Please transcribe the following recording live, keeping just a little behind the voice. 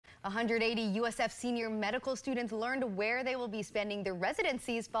180 USF senior medical students learned where they will be spending their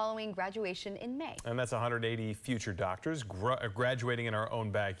residencies following graduation in May. And that's 180 future doctors graduating in our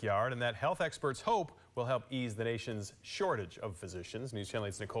own backyard, and that health experts hope will help ease the nation's shortage of physicians. News Channel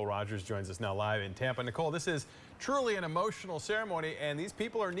 8's Nicole Rogers joins us now live in Tampa. Nicole, this is truly an emotional ceremony, and these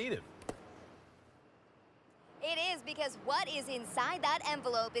people are needed. It is, because what is inside that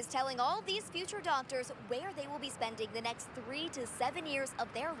envelope is telling all these future doctors where they will be spending the next 3 to 7 years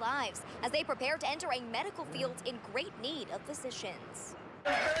of their lives as they prepare to enter a medical field in great need of physicians.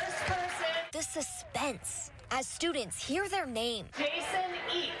 The first person. The suspense as students hear their name, Jason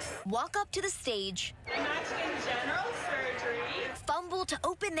Eats. walk up to the stage, Match in general surgery. fumble to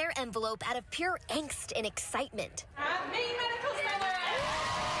open their envelope out of pure angst and excitement. At Maine Medical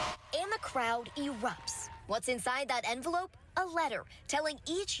Center. And the crowd erupts. What's inside that envelope? A letter telling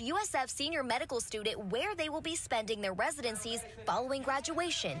each USF senior medical student where they will be spending their residencies following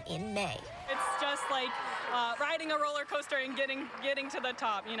graduation in May. It's just like riding a roller coaster and getting to the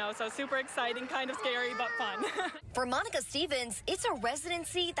top, so super exciting, kind of scary, but fun. For Monica Stevens, it's a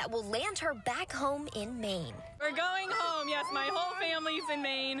residency that will land her back home in Maine. We're going home. Yes, my whole family's in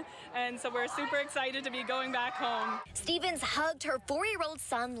Maine, and so we're super excited to be going back home. Stevens hugged her 4-year-old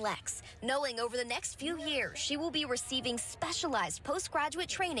son, Lex, knowing over the next few years she will be receiving specialized postgraduate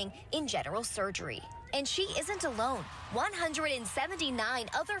training in general surgery. And she isn't alone. 179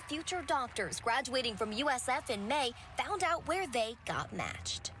 other future doctors graduating from USF in May found out where they got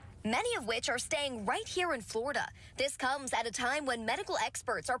matched, many of which are staying right here in Florida. This comes at a time when medical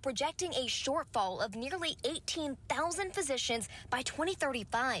experts are projecting a shortfall of nearly 18,000 physicians by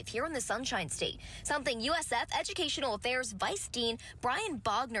 2035 here in the Sunshine State, something USF Educational Affairs Vice Dean Brian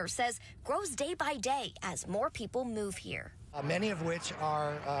Bogner says grows day by day as more people move here. Many of which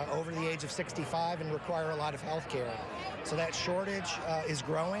are over the age of 65 and require a lot of health care. So that shortage is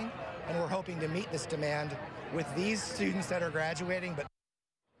growing, and we're hoping to meet this demand with these students that are graduating.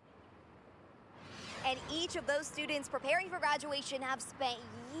 And each of those students preparing for graduation have spent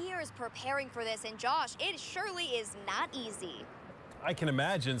years preparing for this. And Josh, it surely is not easy. I can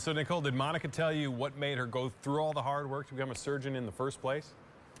imagine. So, Nicole, did Monica tell you what made her go through all the hard work to become a surgeon in the first place?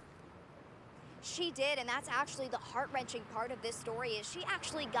 She did, and that's actually the heart-wrenching part of this story, is she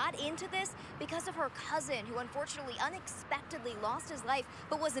actually got into this because of her cousin, who unfortunately unexpectedly lost his life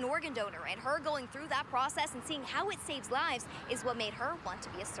but was an organ donor. And her going through that process and seeing how it saves lives is what made her want to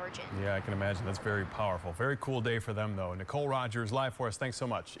be a surgeon. Yeah, I can imagine. That's very powerful. Very cool day for them, though. Nicole Rogers live for us. Thanks so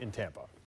much in Tampa.